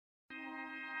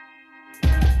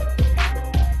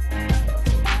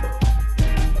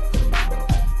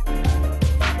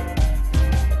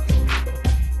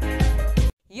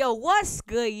Yo, what's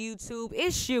good, YouTube?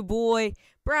 It's your boy,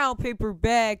 Brown Paper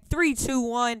Bag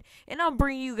 321, and I'm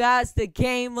bringing you guys the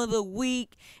game of the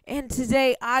week. And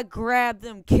today I grabbed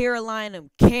them Carolina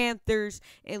Camthers,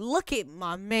 and look at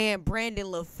my man Brandon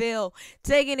LaFell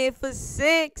taking it for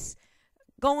 6,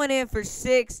 going in for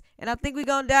 6, and I think we're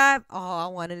gonna dive. Oh, I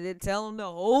wanted to tell him to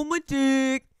hold my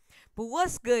dick. But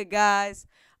what's good, guys?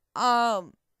 Yeah,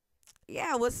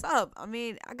 what's up?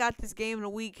 I got this game of the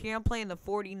week here. I'm playing the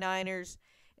 49ers.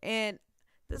 And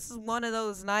this is one of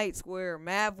those nights where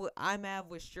iMav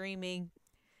was streaming,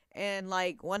 and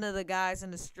like one of the guys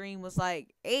in the stream was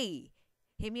like, "Hey,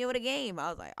 hit me with a game." I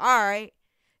was like, "All right."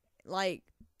 Like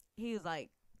he was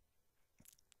like,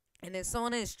 and then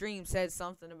someone in the stream said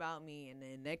something about me, and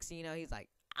then next thing you know, he's like,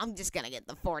 "I'm just gonna get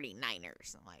the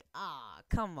 49ers." I'm like,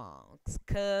 come on,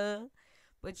 cuz.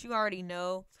 But you already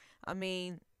know.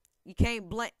 You can't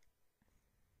blame.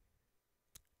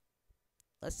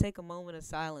 Let's take a moment of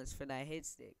silence for that hit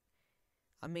stick.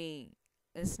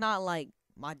 It's not like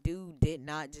my dude did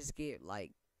not just get, like,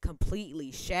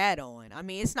 completely shat on.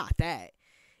 It's not that.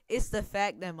 It's the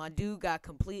fact that my dude got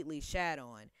completely shat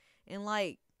on. And,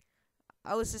 like,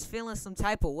 I was just feeling some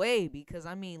type of way because,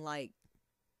 I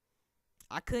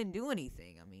couldn't do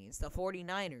anything. It's the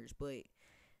 49ers, but,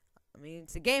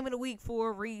 it's a game of the week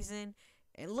for a reason.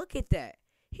 And look at that.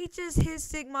 He just hit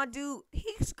stick my dude.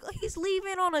 He's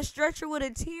leaving on a stretcher with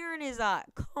a tear in his eye.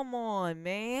 Come on,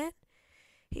 man.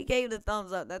 He gave the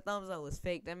thumbs up. That thumbs up was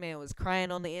fake. That man was crying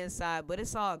on the inside, but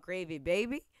it's all gravy,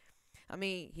 baby.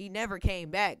 He never came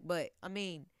back, but,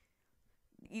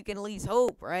 you can at least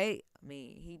hope, right?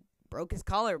 He broke his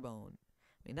collarbone.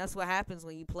 That's what happens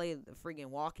when you play the friggin'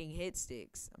 walking hit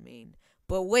sticks.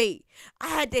 But wait.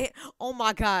 Oh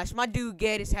my gosh. My dude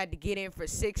Geddes had to get in for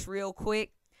 6 real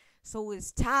quick. So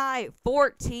it's tied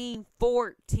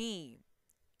 14-14.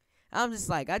 I'm just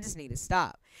like, I just need to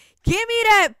stop. Give me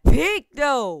that pick,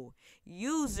 though,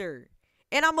 user.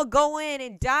 And I'm going to go in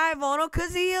and dive on him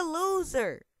because he a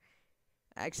loser.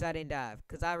 Actually, I didn't dive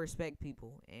because I respect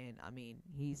people. And,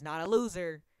 he's not a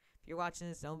loser. If you're watching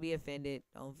this, don't be offended.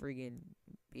 Don't friggin'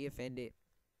 be offended.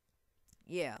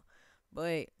 Yeah.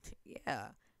 But, yeah.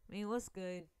 What's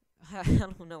good? I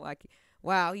don't know.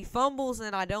 Wow, he fumbles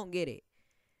and I don't get it.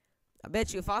 I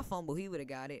bet you if I fumble, he would have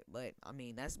got it. But,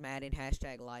 that's Madden,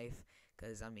 #life.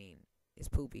 Because, it's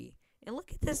poopy. And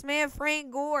look at this man,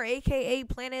 Frank Gore, a.k.a.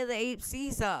 Planet of the Apes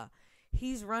Caesar.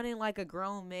 He's running like a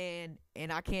grown man,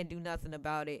 and I can't do nothing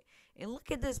about it. And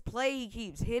look at this play he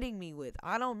keeps hitting me with.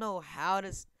 I don't know how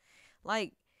to...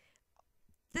 Like,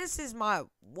 this is my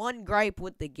one gripe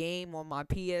with the game on my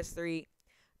PS3.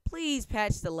 Please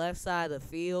patch the left side of the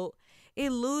field.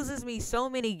 It loses me so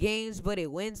many games, but it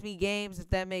wins me games, if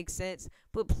that makes sense.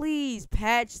 But please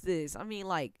patch this.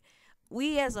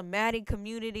 We as a Madden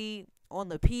community on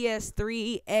the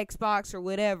PS3, Xbox, or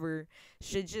whatever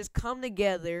should just come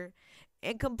together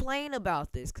and complain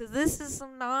about this. Because this is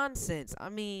some nonsense.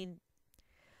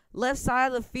 Left side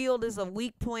of the field is a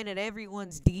weak point in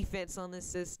everyone's defense on this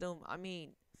system.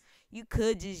 You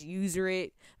could just user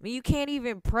it. You can't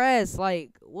even press.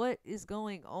 Like, what is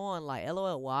going on? Like,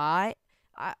 LOL, why?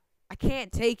 I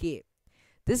can't take it.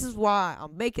 This is why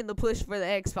I'm making the push for the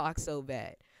Xbox so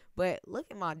bad. But look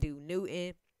at my dude,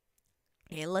 Newton.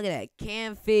 And look at that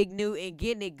Cam Newton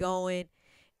getting it going.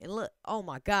 And look, oh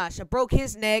my gosh, I broke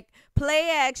his neck.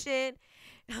 Play action.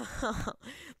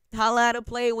 Holla at a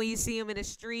play when you see him in the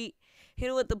street. Hit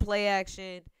him with the play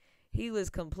action. He was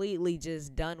completely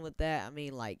just done with that.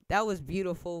 That was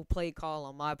beautiful play call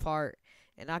on my part.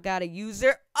 And I got a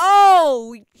user.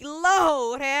 Oh,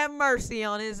 Lord, have mercy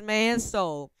on his man's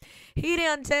soul. He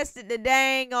done tested the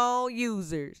dang on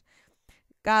users.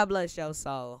 God bless your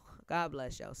soul. God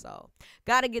bless your soul.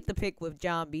 Got to get the pick with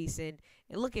John Beeson.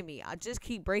 And look at me. I just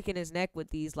keep breaking his neck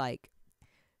with these, like,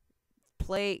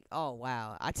 play. Oh,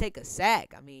 wow. I take a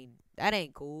sack. That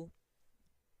ain't cool.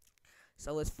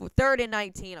 So it's for 3rd and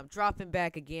 19. I'm dropping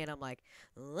back again. I'm like,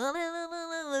 la, la, la, la,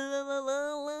 la, la,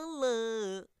 la, la,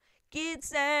 la. Get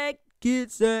sacked. Get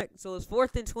sacked. So it's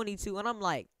 4th and 22. And I'm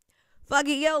like, fuck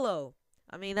it, YOLO.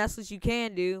 That's what you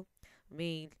can do.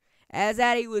 As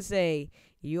Addy would say,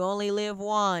 you only live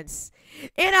once.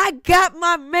 And I got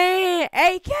my man,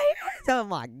 a.k.a. Oh,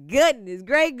 my goodness.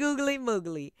 Great googly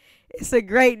moogly. It's a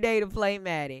great day to play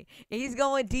Madden. And he's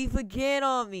going deep again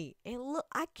on me. And look,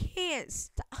 I can't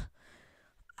stop.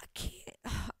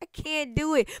 I can't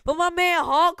do it. But my man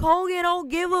Hulk Hogan don't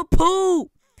give a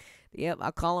poop. Yep,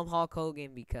 I call him Hulk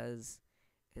Hogan because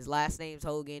his last name's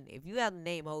Hogan. If you have the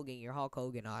name Hogan, you're Hulk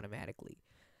Hogan automatically.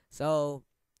 So,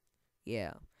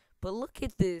 yeah. But look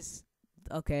at this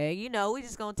Okay, we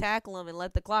just gonna tackle him and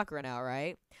let the clock run out,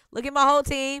 right? Look at my whole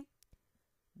team.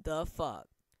 The fuck.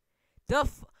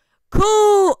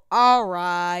 Cool. All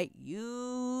right.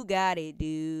 You got it,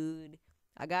 dude.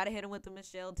 I got to hit him with the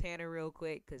Michelle Tanner real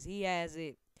quick because he has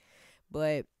it.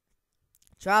 But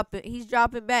he's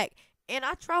dropping back. And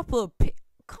I drop a pick.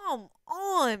 Come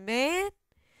on, man.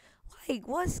 Like,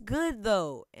 what's good,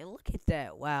 though? And look at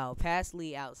that. Wow. Pass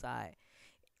lead outside.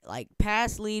 Like,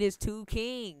 pass lead is 2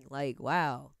 king. Like,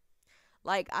 wow.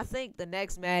 Like, I think the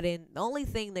next Madden, the only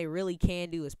thing they really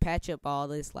can do is patch up all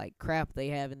this, like, crap they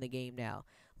have in the game now.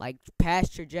 Like, pass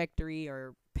trajectory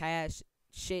or pass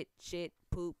shit,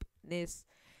 poopness.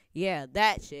 Yeah,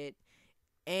 that shit.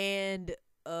 And,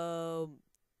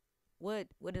 what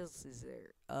else is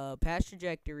there? Pass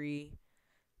trajectory.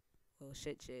 Oh,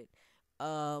 shit.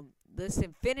 This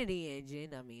Infinity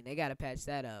engine, I mean, they gotta patch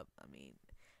that up. I mean,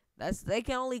 they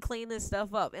can only clean this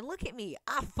stuff up. And look at me.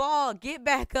 I fall, get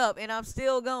back up, and I'm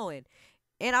still going.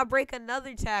 And I break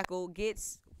another tackle,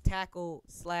 gets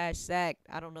tackle/sacked.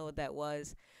 I don't know what that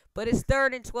was. But it's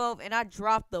 3rd and 12, and I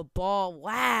dropped the ball.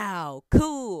 Wow,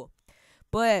 cool.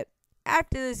 But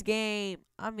after this game,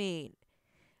 I mean,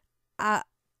 I'm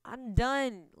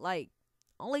done. Like,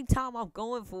 only time I'm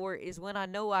going for it is when I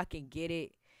know I can get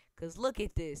it. Because look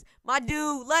at this. My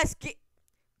dude, let's get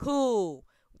cool.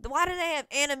 Why do they have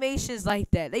animations like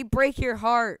that? They break your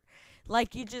heart.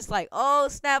 Like, you just like, oh,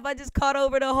 snap, I just caught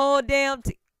over the whole damn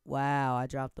wow, I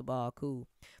dropped the ball. Cool.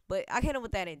 But I hit him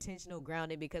with that intentional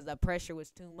grounding because the pressure was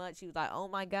too much. He was like, oh,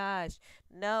 my gosh.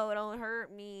 No, don't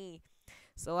hurt me.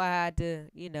 So I had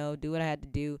to, do what I had to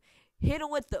do. Hit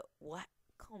him with the what?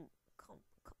 Come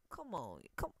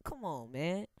on,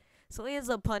 man. So he ends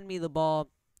up punting me the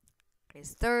ball.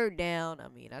 It's 3rd down. I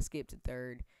mean, I skipped to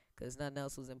 3rd. Because nothing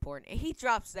else was important. And he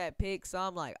drops that pick, so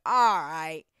I'm like, all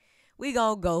right, we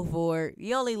gonna go for it.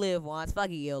 You only live once. Fuck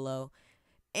it, YOLO.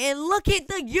 And look at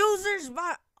the users.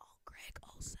 Oh, Greg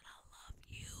Olsen, I love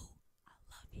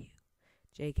you.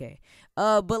 JK.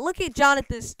 But look at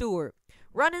Jonathan Stewart.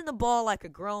 Running the ball like a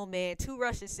grown man. 2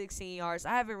 rushes, 16 yards.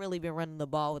 I haven't really been running the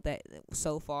ball with that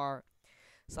so far.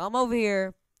 So I'm over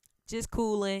here just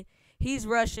cooling. He's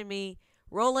rushing me.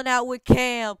 Rolling out with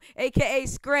Cam, a.k.a.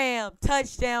 Scram.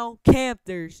 Touchdown,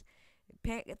 Camthers.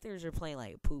 Panthers are playing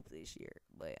like poop this year.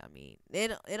 But, I mean,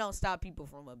 it don't stop people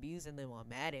from abusing them on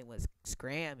Madden with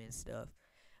Scram and stuff.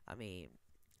 I mean,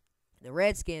 the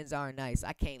Redskins are nice.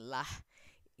 I can't lie.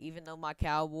 Even though my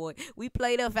Cowboy, we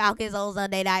play the Falcons on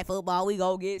Sunday Night Football, we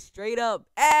gonna get straight up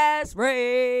ass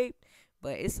raped.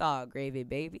 But it's all gravy,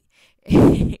 baby.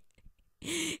 And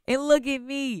look at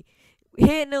me.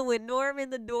 Hitting them with Norman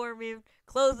the Doorman,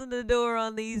 closing the door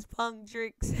on these punk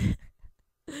tricks.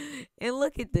 And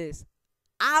look at this.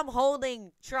 I'm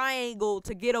holding triangle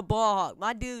to get a ball hawk.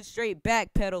 My dude straight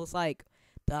back pedals like,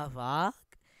 the fuck?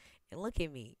 And look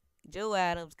at me. Joe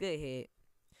Adams, good hit.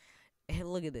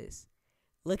 And look at this.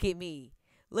 Look at me.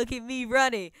 Look at me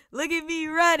running. Look at me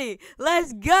running.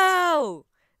 Let's go.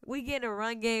 We getting a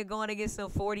run game going against some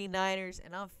 49ers,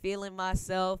 and I'm feeling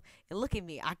myself. And look at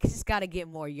me. I just got to get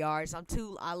more yards. I'm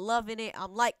loving it.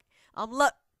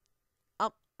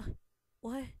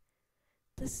 What?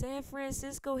 The San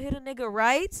Francisco hit a nigga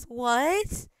right?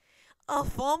 What? A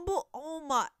fumble? Oh,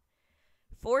 my.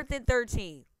 4th and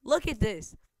 13. Look at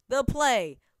this. The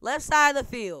play. Left side of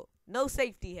the field. No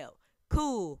safety help.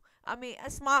 Cool. I mean,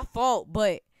 that's my fault,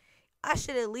 but I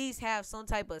should at least have some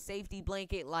type of safety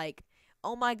blanket like,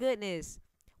 oh my goodness.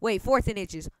 Wait, 4th and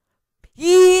inches.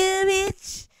 Yeah,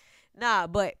 bitch. Nah,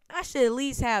 but I should at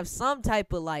least have some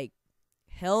type of, like,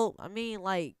 help. I mean,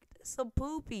 like, it's a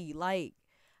poopy. Like,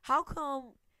 how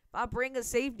come if I bring a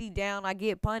safety down, I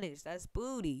get punished? That's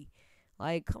booty.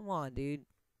 Like, come on, dude.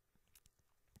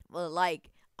 But, like,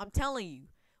 I'm telling you,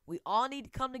 we all need to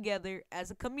come together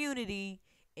as a community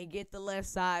and get the left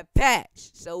side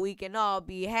patched so we can all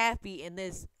be happy in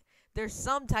this. There's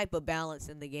some type of balance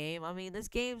in the game. I mean, this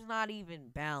game's not even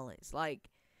balanced. Like,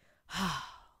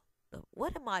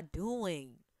 what am I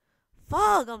doing?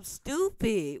 Fuck, I'm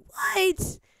stupid.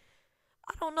 What?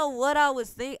 I don't know what I was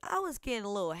thinking. I was getting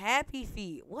a little happy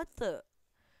feet. What the?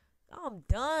 I'm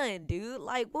done, dude.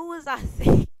 Like, what was I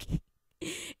thinking?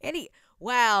 And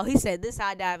wow, he said this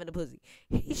high dive in the pussy.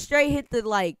 He straight hit the,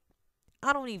 like,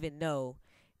 I don't even know.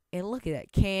 And look at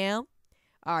that, Cam.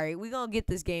 All right, we're going to get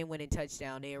this game-winning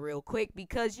touchdown in real quick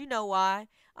because you know why?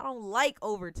 I don't like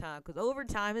overtime because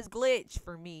overtime is glitch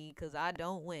for me because I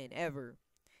don't win ever.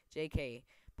 JK.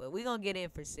 But we're going to get in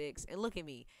for 6. And look at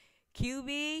me.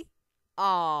 QB.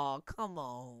 Oh, come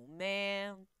on,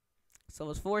 man. So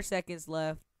it's 4 seconds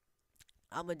left.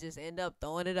 I'm going to just end up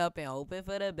throwing it up and hoping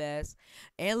for the best.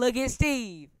 And look at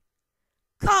Steve.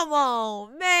 Come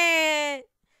on, man.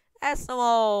 That's some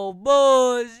old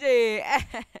bullshit.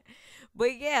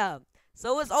 But yeah,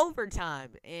 so it's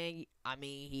overtime, and I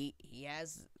mean he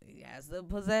has the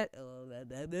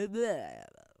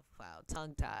wow,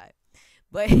 tongue tied.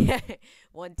 But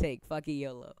one take, fucking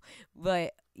YOLO.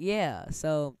 But yeah,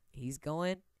 so he's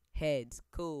going heads,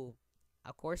 cool.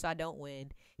 Of course I don't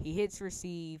win. He hits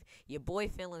receive. Your boy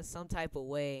feeling some type of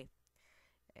way,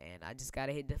 and I just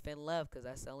gotta hit defend left because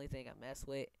that's the only thing I mess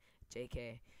with.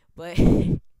 JK, but.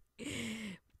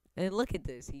 And look at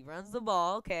this. He runs the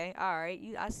ball. Okay. All right.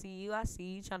 I see you.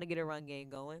 Trying to get a run game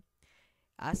going.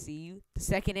 I see you. The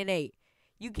 2nd and 8.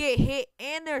 You get hit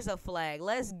and there's a flag.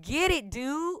 Let's get it,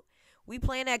 dude. We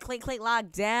playing that clink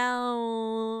lock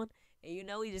down. And you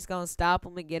know we just going to stop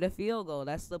him and get a field goal.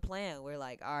 That's the plan. We're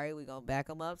like, all right, we're going to back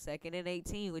him up. 2nd and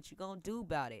 18. What you going to do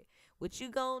about it? What you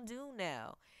going to do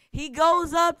now? He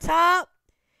goes up top.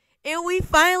 And we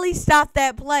finally stop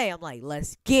that play. I'm like,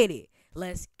 let's get it.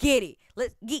 Let's get it.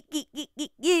 Let's get.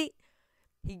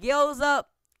 He goes up.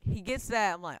 He gets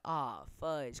that. I'm like, oh,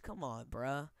 fudge. Come on,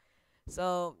 bruh.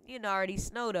 So, already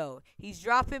Snow, though. He's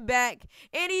dropping back.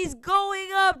 And he's going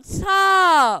up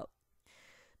top.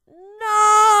 No!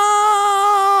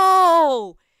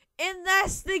 And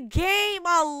that's the game.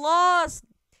 I lost.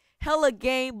 Hella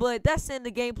game, but that's in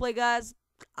the gameplay, guys.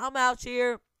 I'm out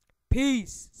here.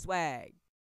 Peace. Swag.